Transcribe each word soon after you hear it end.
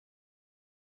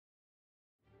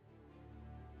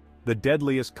the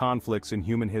deadliest conflicts in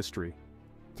human history.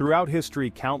 Throughout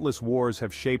history, countless wars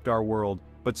have shaped our world,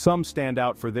 but some stand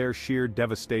out for their sheer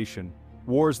devastation.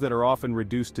 Wars that are often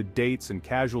reduced to dates and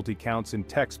casualty counts in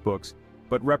textbooks,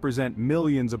 but represent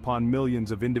millions upon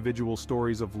millions of individual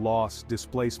stories of loss,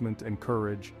 displacement, and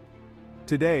courage.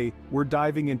 Today, we're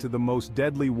diving into the most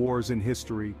deadly wars in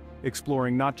history,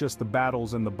 exploring not just the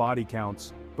battles and the body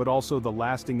counts, but also the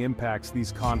lasting impacts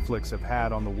these conflicts have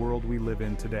had on the world we live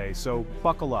in today. So,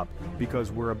 buckle up,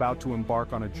 because we're about to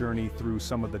embark on a journey through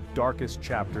some of the darkest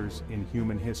chapters in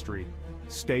human history.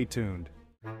 Stay tuned.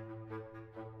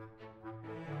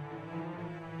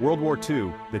 World War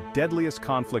II, the deadliest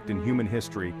conflict in human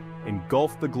history,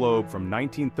 engulfed the globe from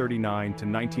 1939 to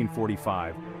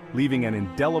 1945, leaving an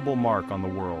indelible mark on the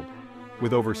world.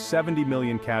 With over 70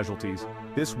 million casualties,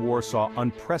 this war saw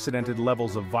unprecedented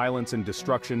levels of violence and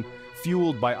destruction,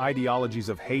 fueled by ideologies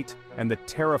of hate and the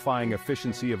terrifying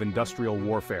efficiency of industrial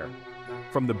warfare.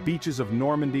 From the beaches of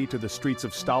Normandy to the streets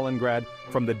of Stalingrad,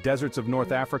 from the deserts of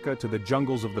North Africa to the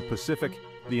jungles of the Pacific,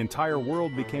 the entire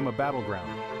world became a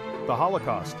battleground. The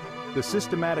Holocaust, the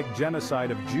systematic genocide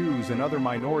of Jews and other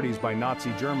minorities by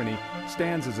Nazi Germany,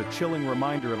 stands as a chilling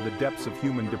reminder of the depths of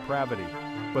human depravity.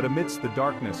 But amidst the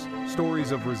darkness,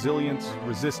 stories of resilience,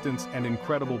 resistance, and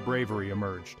incredible bravery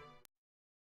emerged.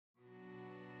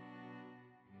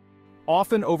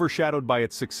 Often overshadowed by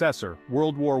its successor,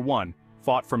 World War I,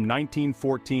 fought from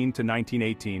 1914 to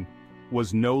 1918,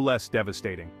 was no less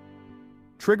devastating.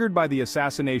 Triggered by the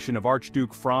assassination of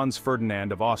Archduke Franz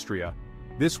Ferdinand of Austria,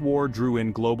 this war drew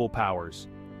in global powers,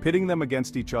 pitting them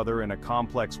against each other in a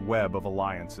complex web of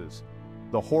alliances.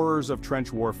 The horrors of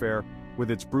trench warfare,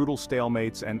 with its brutal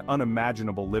stalemates and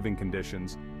unimaginable living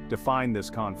conditions, define this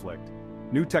conflict.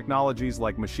 New technologies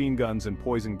like machine guns and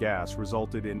poison gas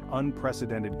resulted in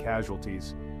unprecedented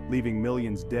casualties, leaving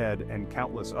millions dead and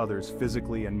countless others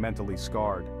physically and mentally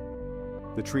scarred.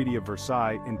 The Treaty of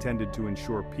Versailles, intended to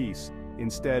ensure peace,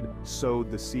 instead sowed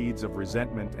the seeds of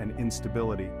resentment and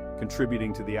instability,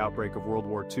 contributing to the outbreak of World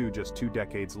War II just 2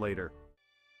 decades later.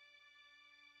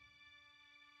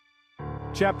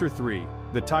 Chapter 3.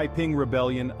 The Taiping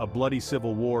Rebellion, a bloody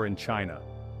civil war in China.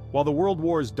 While the world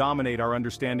wars dominate our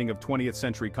understanding of 20th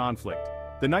century conflict,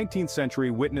 the 19th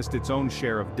century witnessed its own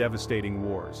share of devastating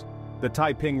wars. The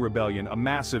Taiping Rebellion, a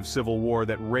massive civil war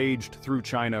that raged through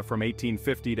China from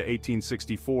 1850 to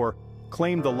 1864,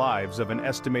 claimed the lives of an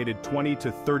estimated 20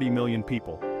 to 30 million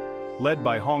people. Led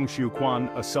by Hong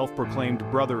Xiuquan, a self-proclaimed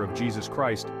brother of Jesus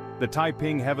Christ, the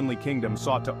Taiping Heavenly Kingdom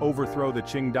sought to overthrow the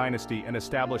Qing dynasty and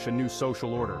establish a new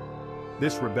social order.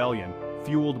 This rebellion,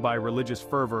 fueled by religious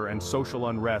fervor and social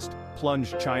unrest,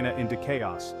 plunged China into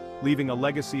chaos, leaving a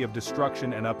legacy of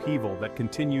destruction and upheaval that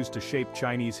continues to shape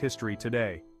Chinese history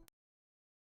today.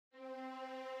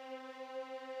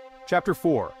 Chapter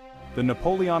 4. The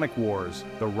Napoleonic Wars,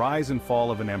 the rise and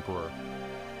fall of an emperor.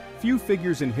 Few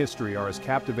figures in history are as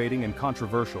captivating and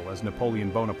controversial as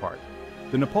Napoleon Bonaparte.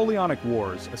 The Napoleonic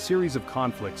Wars, a series of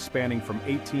conflicts spanning from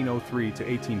 1803 to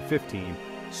 1815,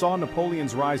 saw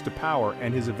Napoleon's rise to power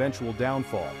and his eventual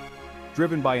downfall.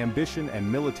 Driven by ambition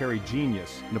and military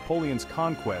genius, Napoleon's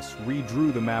conquests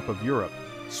redrew the map of Europe,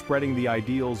 spreading the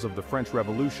ideals of the French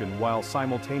Revolution while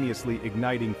simultaneously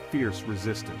igniting fierce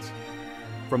resistance.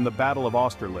 From the Battle of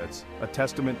Austerlitz, a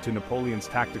testament to Napoleon's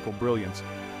tactical brilliance,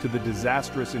 to the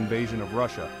disastrous invasion of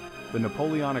Russia, the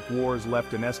Napoleonic Wars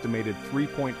left an estimated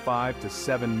 3.5 to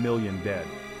 7 million dead.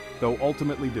 Though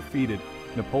ultimately defeated,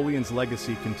 Napoleon's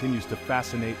legacy continues to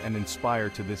fascinate and inspire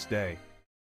to this day.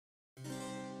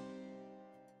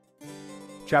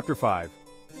 Chapter 5.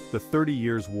 The 30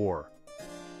 Years' War.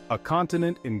 A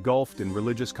continent engulfed in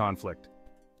religious conflict.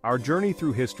 Our journey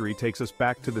through history takes us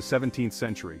back to the 17th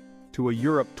century, to a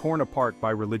Europe torn apart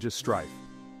by religious strife.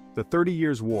 The 30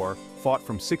 Years' War, fought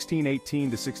from 1618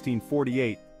 to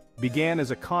 1648, began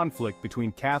as a conflict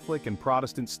between Catholic and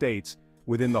Protestant states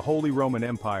within the Holy Roman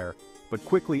Empire, but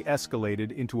quickly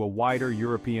escalated into a wider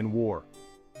European war.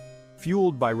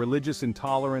 Fueled by religious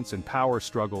intolerance and power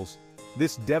struggles,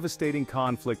 this devastating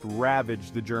conflict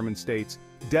ravaged the German states,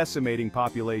 decimating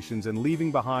populations and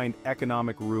leaving behind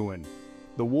economic ruin.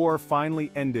 The war finally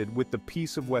ended with the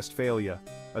Peace of Westphalia,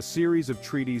 a series of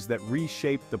treaties that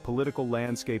reshaped the political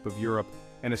landscape of Europe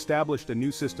and established a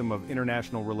new system of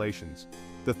international relations.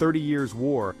 The 30 Years'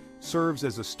 War serves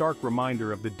as a stark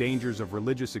reminder of the dangers of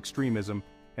religious extremism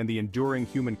and the enduring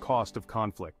human cost of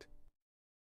conflict.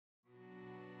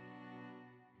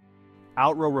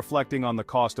 Outro reflecting on the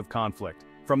cost of conflict.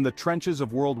 From the trenches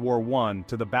of World War I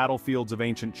to the battlefields of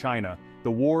ancient China,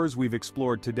 the wars we've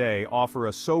explored today offer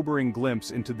a sobering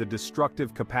glimpse into the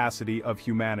destructive capacity of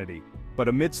humanity. But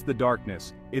amidst the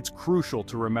darkness, it's crucial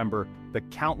to remember the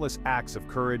countless acts of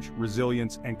courage,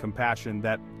 resilience, and compassion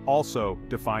that also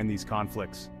define these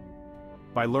conflicts.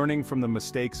 By learning from the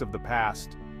mistakes of the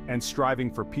past and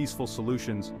striving for peaceful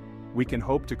solutions, we can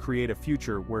hope to create a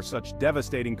future where such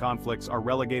devastating conflicts are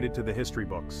relegated to the history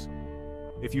books.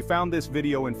 If you found this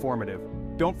video informative,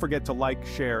 don't forget to like,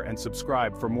 share, and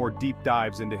subscribe for more deep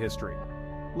dives into history.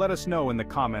 Let us know in the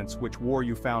comments which war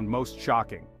you found most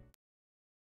shocking.